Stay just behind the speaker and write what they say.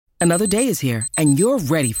Another day is here, and you're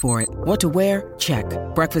ready for it. What to wear? Check.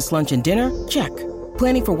 Breakfast, lunch, and dinner? Check.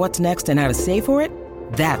 Planning for what's next and how to save for it?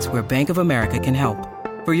 That's where Bank of America can help.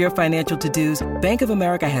 For your financial to-dos, Bank of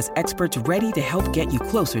America has experts ready to help get you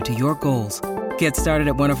closer to your goals. Get started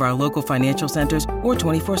at one of our local financial centers or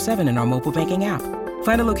 24/7 in our mobile banking app.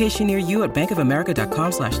 Find a location near you at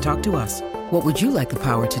bankofamerica.com/talktous. What would you like the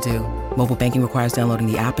power to do? Mobile banking requires downloading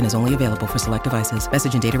the app and is only available for select devices.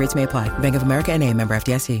 Message and data rates may apply. Bank of America N.A., member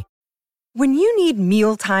FDIC. When you need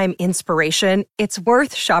mealtime inspiration, it's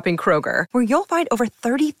worth shopping Kroger, where you'll find over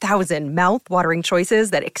 30,000 mouth-watering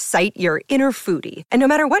choices that excite your inner foodie. And no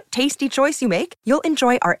matter what tasty choice you make, you'll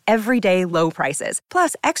enjoy our everyday low prices,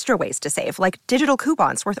 plus extra ways to save, like digital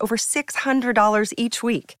coupons worth over $600 each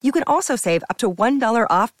week. You can also save up to $1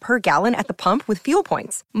 off per gallon at the pump with fuel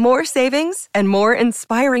points. More savings and more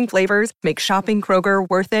inspiring flavors make shopping Kroger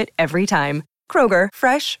worth it every time. Kroger,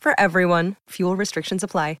 fresh for everyone. Fuel restrictions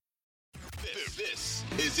apply.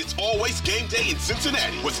 It's always game day in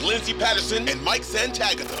Cincinnati with Lindsey Patterson and Mike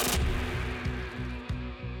Santagata.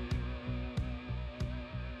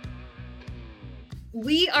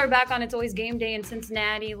 We are back on It's Always Game Day in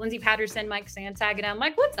Cincinnati. Lindsey Patterson, Mike Santagata.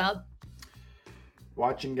 Mike, what's up?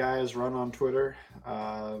 Watching guys run on Twitter,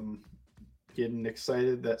 getting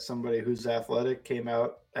excited that somebody who's athletic came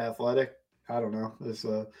out athletic. I don't know. There's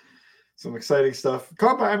some exciting stuff.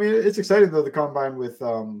 Combine. I mean, it's exciting though. The combine with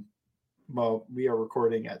well, we are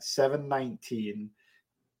recording at 7:19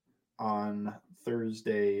 on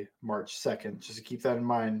Thursday, March 2nd. Just to keep that in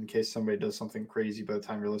mind in case somebody does something crazy by the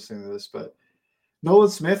time you're listening to this. But Nolan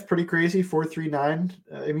Smith, pretty crazy, 4.39.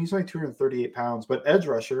 I mean, he's only 238 pounds, but edge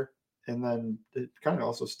rusher. And then it kind of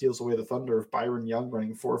also steals away the thunder of Byron Young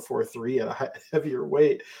running 4.43 at a heavier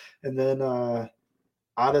weight. And then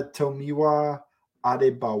Adetomiwa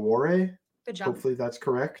Adebawore. Good job. Hopefully that's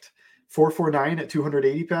correct. 4.49 at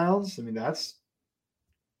 280 pounds. I mean, that's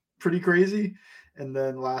pretty crazy. And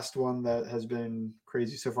then last one that has been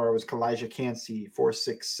crazy so far was Kalijah Cansey,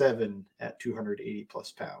 4.67 at 280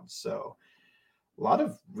 plus pounds. So a lot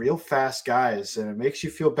of real fast guys, and it makes you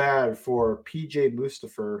feel bad for PJ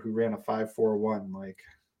Mustapher, who ran a 5.41. Like,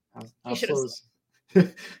 how slow is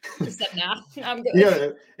said now. I'm good. Yeah,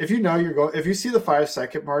 if you know you're going, if you see the 5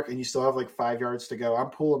 second mark and you still have like 5 yards to go, I'm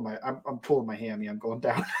pulling my hammy. I'm going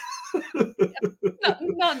down.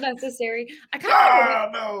 Not necessary. I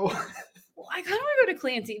kind of want to go to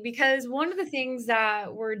Clancy because one of the things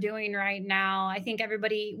that we're doing right now, I think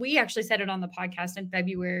we actually said it on the podcast in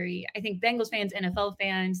February. I think Bengals fans, NFL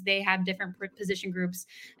fans, they have different position groups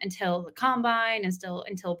until the combine,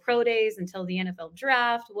 until pro days, until the NFL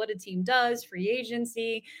draft, what a team does, free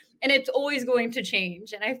agency. And it's always going to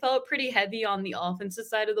change. And I felt pretty heavy on the offensive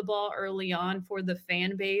side of the ball early on for the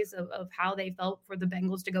fan base of how they felt for the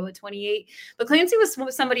Bengals to go at 28. But Clancy was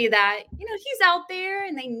somebody that, he's out there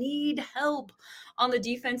and they need help on the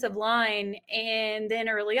defensive line. And then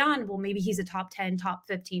early on, well, maybe he's a top 10, top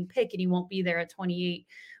 15 pick and he won't be there at 28.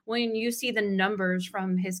 When you see the numbers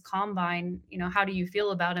from his combine, how do you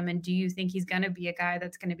feel about him? And do you think he's going to be a guy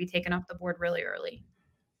that's going to be taken off the board really early?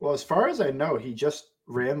 Well, as far as I know, he just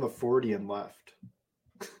ran the 40 and left.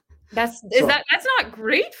 That's not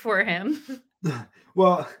great for him.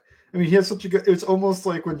 Well, I mean, he has such a good, it's almost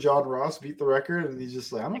like when John Ross beat the record and he's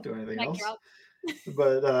just like, I'm not doing anything else.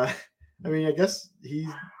 But I mean, I guess he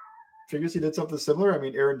figures he did something similar. I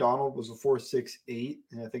mean, Aaron Donald was a 4.68,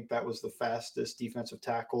 and I think that was the fastest defensive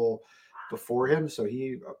tackle before him. So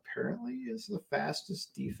he apparently is the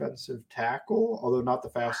fastest defensive tackle, although not the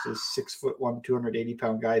fastest 6'1",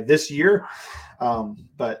 280-pound guy this year.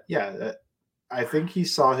 But yeah, I think he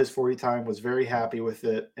saw his 40 time, was very happy with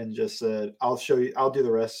it, and just said, I'll show you, I'll do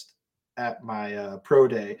the rest at my pro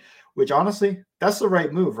day, which honestly, that's the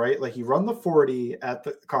right move, right? Like, you run the 40 at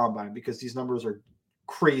the combine because these numbers are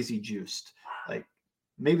crazy juiced. Like,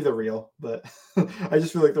 maybe they're real, but I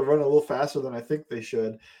just feel like they're running a little faster than I think they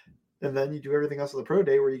should. And then you do everything else at the pro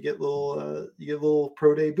day where you get a little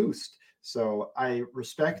pro day boost. So I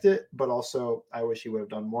respect it, but also I wish he would have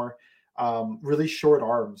done more. Really short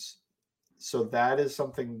arms. So that is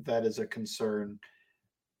something that is a concern.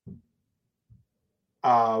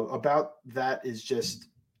 About that is just,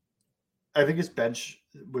 I think it's bench,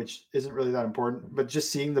 which isn't really that important, but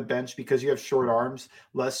just seeing the bench, because you have short arms,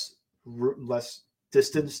 less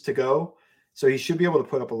distance to go. So he should be able to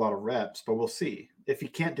put up a lot of reps, but we'll see. If he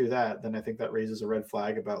can't do that, then I think that raises a red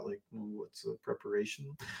flag about like, what's the preparation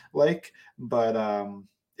like? But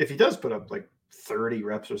if he does put up like 30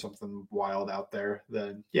 reps or something wild out there,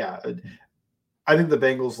 then yeah, I think the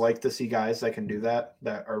Bengals like to see guys that can do that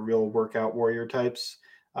are real workout warrior types.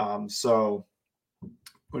 So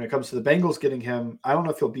when it comes to the Bengals getting him, I don't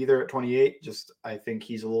know if he'll be there at 28. Just I think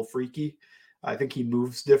he's a little freaky. I think he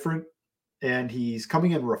moves different, and he's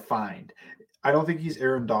coming in refined. I don't think he's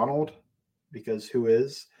Aaron Donald, because who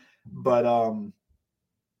is? But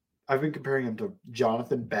I've been comparing him to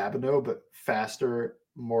Jonathan Babineau, but faster,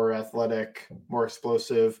 more athletic, more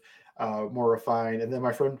explosive, more refined. And then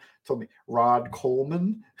my friend told me Rod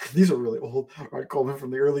Coleman. These are really old. Rod Coleman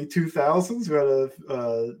from the early 2000s, who had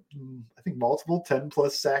I think multiple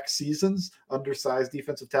 10-plus sack seasons, undersized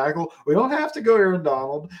defensive tackle. We don't have to go Aaron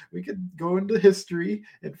Donald. We could go into history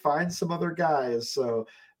and find some other guys. So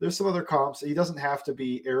there's some other comps. He doesn't have to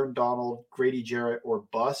be Aaron Donald, Grady Jarrett, or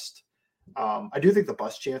bust. I do think the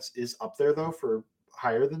bust chance is up there, though, for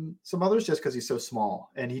higher than some others, just because he's so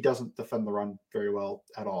small and he doesn't defend the run very well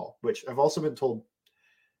at all, which I've also been told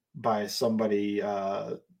by somebody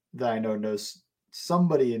that I know knows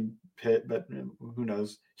somebody in Pitt, but who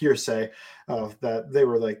knows, hearsay, that they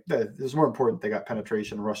were like, that it was more important they got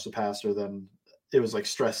penetration, rush the passer, than it was like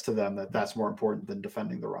stress to them that that's more important than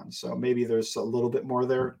defending the run. So maybe there's a little bit more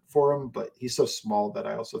there for him, but he's so small that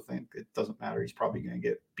I also think it doesn't matter. He's probably going to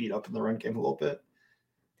get beat up in the run game a little bit.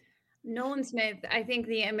 Nolan Smith, I think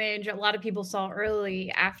the image a lot of people saw early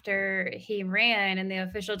after he ran and the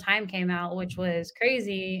official time came out, which was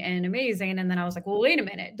crazy and amazing. And then I was like, well, wait a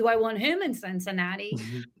minute. Do I want him in Cincinnati?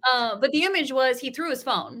 But the image was he threw his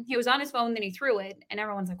phone. He was on his phone, then he threw it. And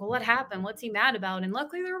everyone's like, well, what happened? What's he mad about? And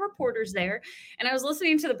luckily there were reporters there. And I was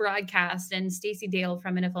listening to the broadcast, and Stacey Dale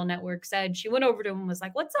from NFL Network said, she went over to him and was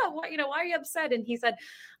like, what's up? Why are you upset? And he said,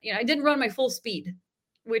 I didn't run my full speed,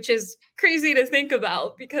 which is crazy to think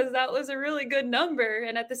about because that was a really good number.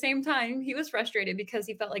 And at the same time, he was frustrated because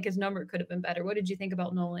he felt like his number could have been better. What did you think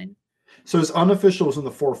about Nolan? So his unofficial was in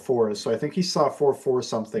the 4.4s. So I think he saw 4.4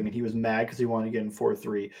 something and he was mad because he wanted to get in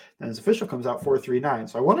 4.3. Then his official comes out 4.39.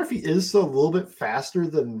 So I wonder if he is still a little bit faster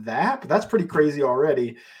than that, but that's pretty crazy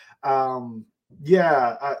already.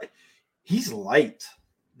 He's light.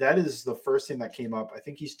 That is the first thing that came up. I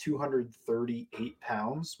think he's 238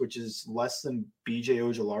 pounds, which is less than BJ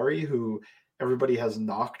Ojulari, who everybody has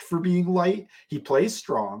knocked for being light. He plays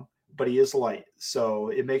strong, but he is light. So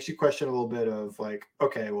it makes you question a little bit of like,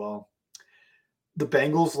 okay, well, the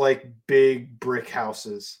Bengals like big brick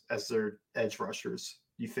houses as their edge rushers.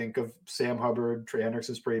 You think of Sam Hubbard, Trey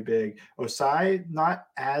Hendrickson's pretty big. Osai, not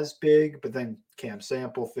as big, but then Cam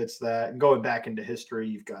Sample fits that. And going back into history,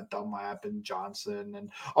 you've got Dunlap and Johnson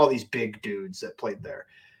and all these big dudes that played there.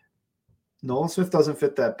 Nolan Smith doesn't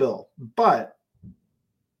fit that bill, but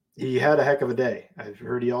he had a heck of a day. I've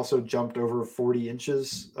heard he also jumped over 40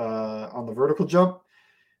 inches on the vertical jump.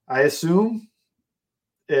 I assume,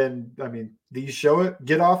 and I mean, these show it,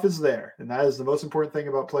 get off is there. And that is the most important thing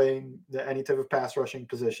about playing any type of pass rushing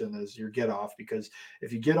position is your get off, because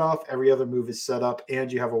if you get off, every other move is set up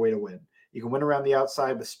and you have a way to win. You can win around the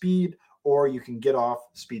outside with speed, or you can get off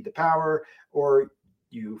speed to power, or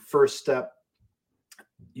you first step,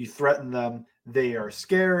 you threaten them, they are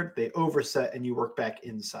scared, they overset, and you work back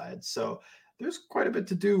inside. So there's quite a bit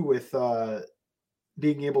to do with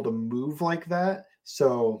being able to move like that.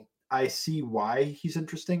 So I see why he's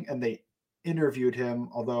interesting, and they interviewed him,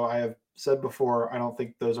 although I have said before, I don't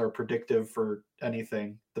think those are predictive for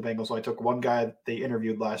anything. The Bengals only took one guy they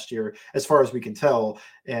interviewed last year, as far as we can tell,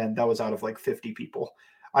 and that was out of like 50 people.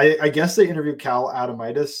 I guess they interviewed Cal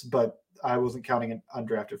Adamitis, but I wasn't counting an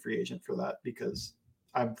undrafted free agent for that because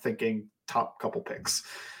I'm thinking top couple picks.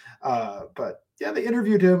 But yeah, they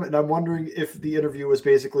interviewed him, and I'm wondering if the interview was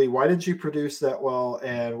basically, why didn't you produce that well,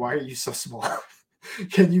 and why are you so small?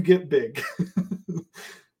 Can you get big?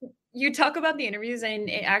 You talk about the interviews, and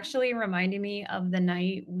it actually reminded me of the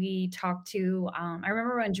night we talked to, I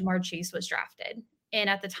remember when Ja'Marr Chase was drafted. And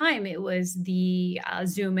at the time, it was the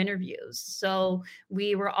Zoom interviews. So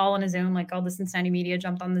we were all in a Zoom, like all the Cincinnati media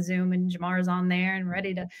jumped on the Zoom, and Ja'Marr's on there and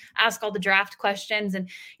ready to ask all the draft questions. And,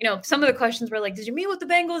 some of the questions were like, did you meet with the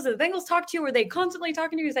Bengals? Did the Bengals talk to you? Were they constantly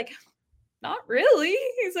talking to you? He's like, not really.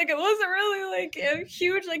 He's like, it wasn't really like a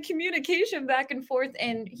huge like communication back and forth.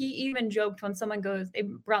 And he even joked when someone they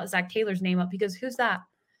brought Zach Taylor's name up. He goes, who's that?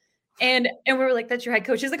 And we were like, that's your head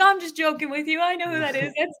coach. He's like, oh, I'm just joking with you. I know who that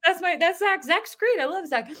is. That's Zach. Zach's great. I love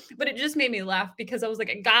Zach. But it just made me laugh because I was like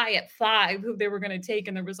a guy at 5 who they were going to take.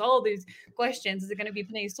 And there was all these questions. Is it going to be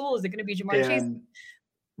Penei Sewell? Is it going to be Ja'Marr Chase?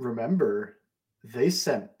 Remember, they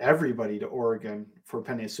sent everybody to Oregon for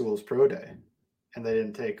Penei Sewell's pro day, and they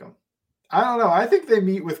didn't take him. I don't know. I think they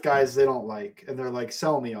meet with guys they don't like, and they're like,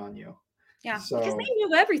 sell me on you. Yeah, So, because they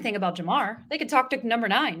knew everything about Ja'Marr. They could talk to number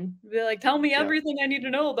 9, be like, "Tell me everything I need to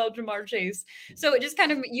know about Ja'Marr Chase." So it just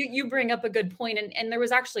kind of you bring up a good point, and there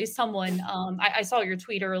was actually someone I saw your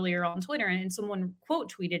tweet earlier on Twitter, and someone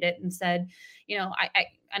quote tweeted it and said, you know, I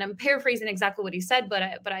and I'm paraphrasing exactly what he said, but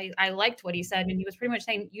I liked what he said, and he was pretty much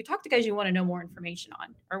saying, "You talk to guys you want to know more information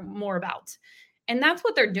on or more about." And that's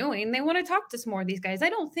what they're doing. They want to talk to some more of these guys. I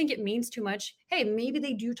don't think it means too much. Hey, maybe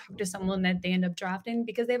they do talk to someone that they end up drafting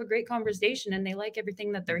because they have a great conversation and they like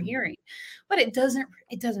everything that they're hearing. But it doesn't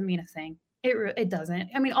mean a thing. It doesn't.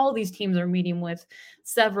 I mean, all these teams are meeting with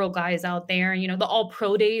several guys out there. You know, the all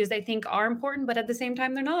pro days I think are important, but at the same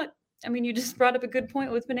time, they're not. I mean, you just brought up a good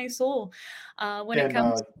point with Penei Sewell. When it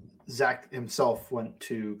comes, Zach himself went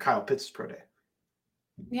to Kyle Pitts' pro day.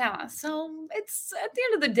 Yeah, so it's at the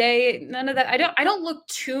end of the day, none of that. I don't look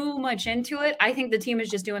too much into it. I think the team is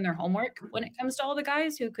just doing their homework when it comes to all the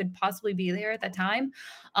guys who could possibly be there at that time.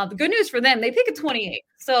 The good news for them, they pick at 28.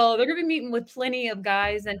 So they're going to be meeting with plenty of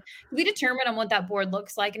guys and be determined on what that board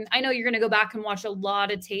looks like. And I know you're going to go back and watch a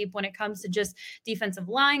lot of tape when it comes to just defensive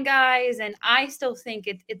line guys. And I still think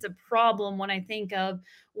it's a problem when I think of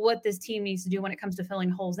what this team needs to do when it comes to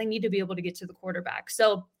filling holes. They need to be able to get to the quarterback.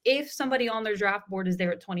 So if somebody on their draft board is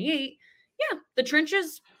there at 28, yeah, the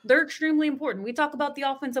trenches, they're extremely important. We talk about the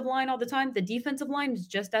offensive line all the time. The defensive line is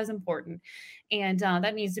just as important. And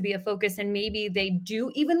that needs to be a focus. And maybe they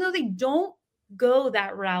do, even though they don't go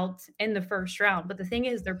that route in the first round. But the thing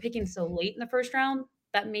is, they're picking so late in the first round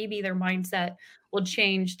that maybe their mindset will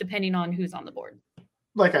change depending on who's on the board.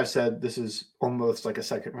 Like I said, this is almost like a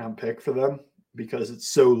second round pick for them because it's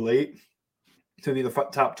so late. To be the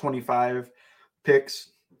top 25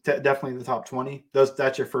 picks, definitely the top 20.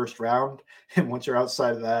 That's your first round. And once you're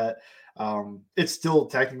outside of that, it's still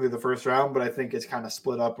technically the first round, but I think it's kind of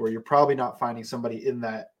split up where you're probably not finding somebody in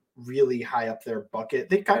that really high up their bucket.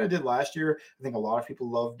 They kind of did last year. I think a lot of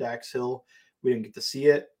people love Dax Hill. We didn't get to see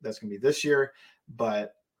it. That's going to be this year.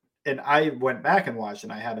 And I went back and watched,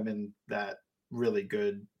 and I had him in that really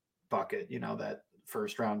good bucket, that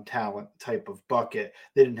first round talent type of bucket.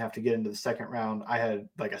 They didn't have to get into the second round. I had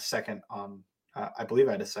like a second on, I believe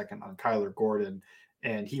I had a second on Kyler Gordon,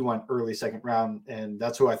 and he went early second round. And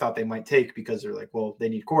that's who I thought they might take because they're like, well, they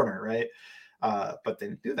need corner, right? But they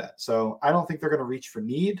didn't do that. So I don't think they're going to reach for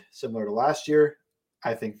need similar to last year.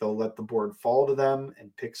 I think they'll let the board fall to them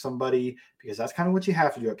and pick somebody because that's kind of what you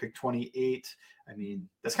have to do at pick 28. I mean,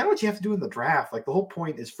 that's kind of what you have to do in the draft. Like the whole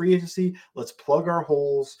point is free agency. Let's plug our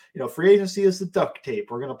holes. Free agency is the duct tape.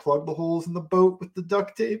 We're going to plug the holes in the boat with the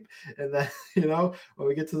duct tape. And then, when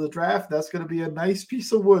we get to the draft, that's going to be a nice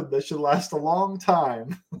piece of wood that should last a long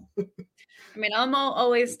time. I mean, I'm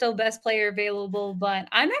always still best player available, but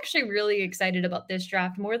I'm actually really excited about this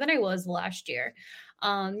draft more than I was last year.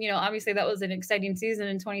 Obviously that was an exciting season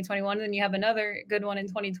in 2021, and then you have another good one in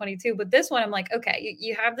 2022. But this one, I'm like, okay,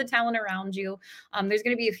 you have the talent around you. There's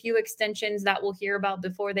going to be a few extensions that we'll hear about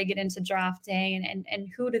before they get into draft day, and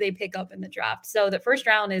who do they pick up in the draft? So the first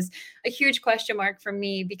round is a huge question mark for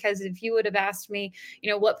me, because if you would have asked me,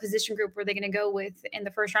 what position group were they going to go with in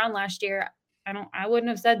the first round last year, I wouldn't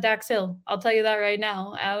have said Dax Hill. I'll tell you that right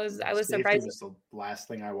now. I was surprised. He was the last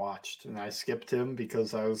thing I watched, and I skipped him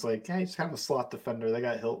because I was like, he's kind of a slot defender. They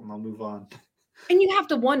got Hilton. I'll move on. And you have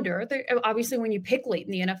to wonder, obviously, when you pick late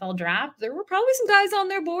in the NFL draft, there were probably some guys on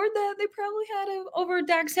their board that they probably had over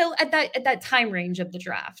Dax Hill at that time range of the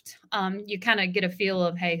draft. You kind of get a feel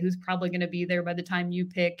of, hey, who's probably going to be there by the time you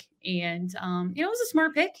pick. And, it was a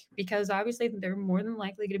smart pick because obviously they're more than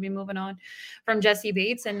likely going to be moving on from Jesse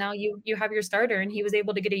Bates. And now you have your starter, and he was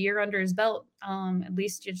able to get a year under his belt, at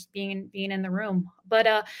least just being in the room. But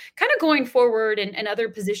kind of going forward and other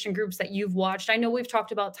position groups that you've watched, I know we've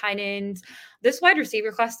talked about tight ends. This wide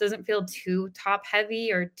receiver class doesn't feel too top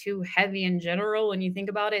heavy or too heavy in general. When you think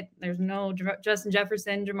about it, there's no Justin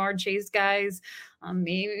Jefferson, Ja'Marr Chase guys,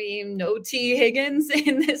 maybe no T Higgins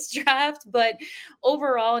in this draft, but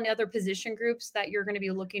overall in other position groups that you're going to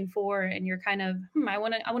be looking for, and you're kind of, I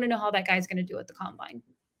want to know how that guy's going to do at the combine.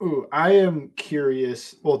 Ooh, I am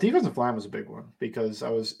curious. Well, defensive line was a big one because I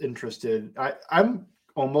was interested. I'm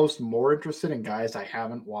almost more interested in guys I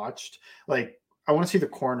haven't watched. Like, I want to see the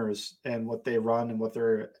corners and what they run and what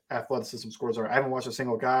their athleticism scores are. I haven't watched a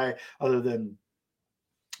single guy other than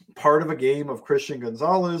part of a game of Christian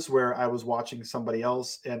Gonzalez where I was watching somebody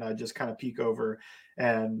else and I just kind of peek over.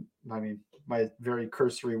 And I mean, my very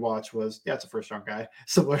cursory watch was, it's a first round guy,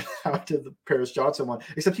 similar to how I did the Paris Johnson one,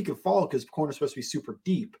 except he could fall because corner's supposed to be super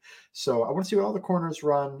deep. So I want to see what all the corners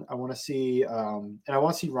run. I want to see, and I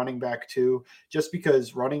want to see running back too, just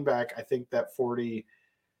because running back, I think that 40,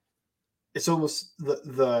 it's almost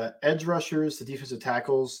the edge rushers, the defensive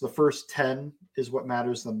tackles, the first 10 is what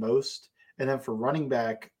matters the most. And then for running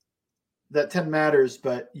back, that 10 matters,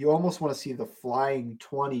 but you almost want to see the flying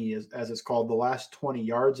 20 as it's called, the last 20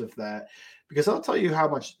 yards of that, because I'll tell you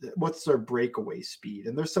what's their breakaway speed.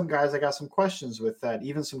 And there's some guys I got some questions with that,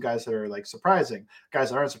 even some guys that are like surprising, guys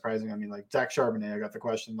that aren't surprising. I mean, like Zach Charbonnet, I got the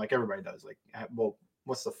question like everybody does, like, well,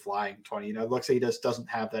 what's the flying 20? You know, it looks like he just doesn't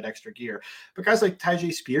have that extra gear. But guys like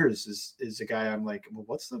Tyjae Spears is a guy I'm like, well,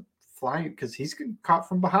 what's the flying? Because he's been caught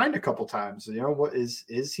from behind a couple times. You know, what is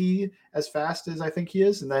he as fast as I think he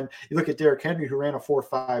is? And then you look at Derrick Henry, who ran a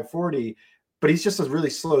 4.5 40, but he's just a really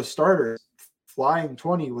slow starter. Flying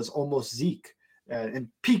 20 was almost Zeke, and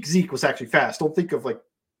peak Zeke was actually fast. Don't think of like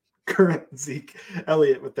current Zeke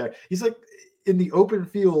Elliott with that. He's like in the open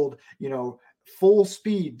field, you know, full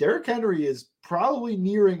speed. Derrick Henry is probably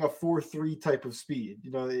nearing a 4.3 type of speed.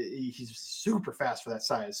 You know, he's super fast for that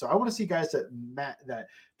size. So I want to see guys that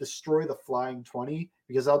destroy the flying 20,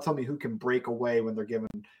 because that'll tell me who can break away when they're given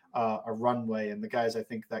a runway. And the guys I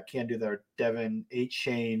think that can do that are Devin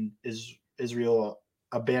Achane, Israel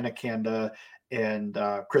Abanikanda, and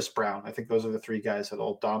Chris Brown. I think those are the three guys that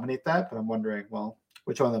will dominate that. But I'm wondering, well,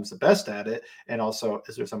 which one of them's the best at it? And also,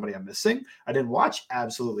 is there somebody I'm missing? I didn't watch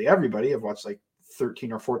absolutely everybody. I've watched like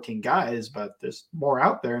 13 or 14 guys, but there's more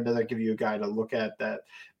out there. And does that give you a guy to look at that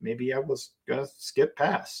maybe I was going to skip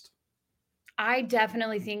past? I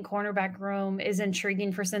definitely think cornerback room is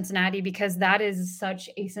intriguing for Cincinnati, because that is such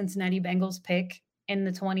a Cincinnati Bengals pick in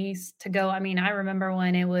the 20s to go. I mean, I remember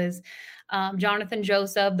when it was Jonathan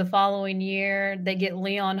Joseph the following year, they get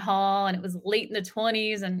Leon Hall, and it was late in the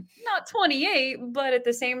 20s and not 28, but at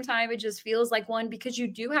the same time, it just feels like one, because you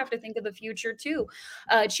do have to think of the future too.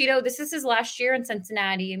 Cheeto, this is his last year in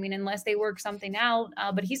Cincinnati. I mean, unless they work something out,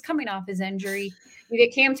 but he's coming off his injury. You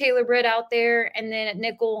get Cam Taylor-Britt out there, and then at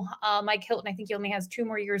nickel, Mike Hilton, I think he only has 2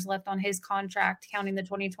 more years left on his contract, counting the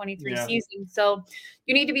 2023 season. So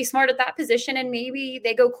you need to be smart at that position, and maybe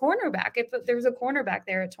they go cornerback if there's a cornerback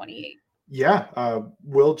there at 28. Yeah,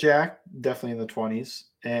 Will Jack, definitely in the 20s.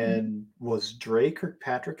 And was Dre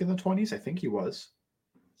Kirkpatrick in the 20s? I think he was.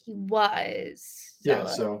 He was. Yeah,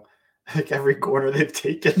 so like every corner they've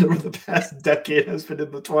taken over the past decade has been in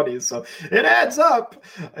the 20s. So it adds up.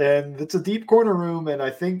 And it's a deep corner room, and I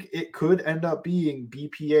think it could end up being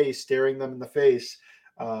BPA staring them in the face.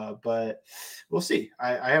 But we'll see.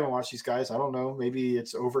 I haven't watched these guys. I don't know. Maybe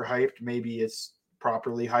it's overhyped. Maybe it's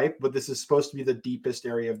properly hyped, but this is supposed to be the deepest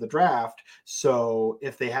area of the draft. So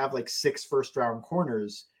if they have like 6 first-round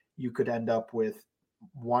corners, you could end up with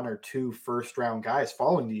 1 or 2 first-round guys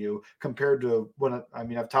falling to you, compared to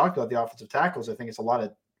I've talked about the offensive tackles. I think it's a lot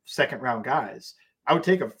of second-round guys. I would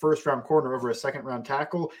take a first-round corner over a second-round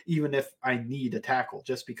tackle, even if I need a tackle,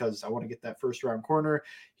 just because I want to get that first-round corner.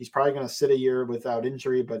 He's probably going to sit a year without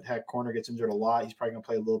injury, but heck, corner gets injured a lot. He's probably going to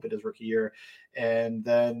play a little bit his rookie year. And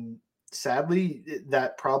then sadly,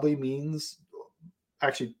 that probably means,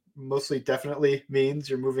 actually mostly definitely means,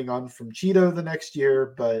 you're moving on from Cheeto the next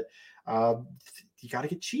year, but you got to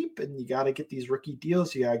get cheap, and you got to get these rookie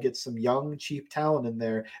deals. You got to get some young, cheap talent in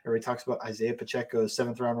there. Everybody talks about Isaiah Pacheco,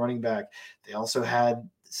 7th-round running back. They also had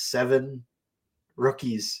 7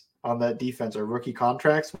 rookies on that defense, or rookie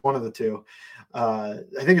contracts, one of the two. I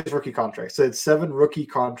think it's rookie contracts. So it's 7 rookie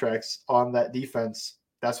contracts on that defense.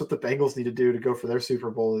 That's what the Bengals need to do to go for their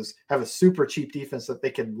Super Bowl, is have a super cheap defense that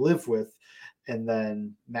they can live with and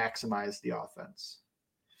then maximize the offense.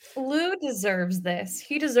 Lou deserves this.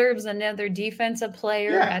 He deserves another defensive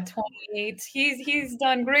player at 28. He's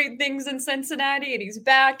done great things in Cincinnati, and he's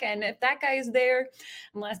back. And if that guy is there,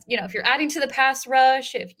 unless, if you're adding to the pass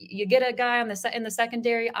rush, if you get a guy in the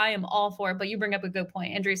secondary, I am all for it. But you bring up a good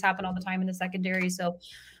point. Injuries happen all the time in the secondary. So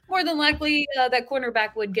more than likely that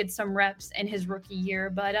cornerback would get some reps in his rookie year.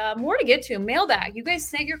 But more to get to. Mailbag. You guys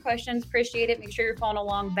sent your questions. Appreciate it. Make sure you're following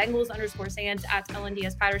along. Bengals_Sands at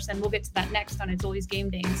LNDS Patterson. We'll get to that next on It's Always Game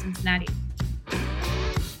Day in Cincinnati.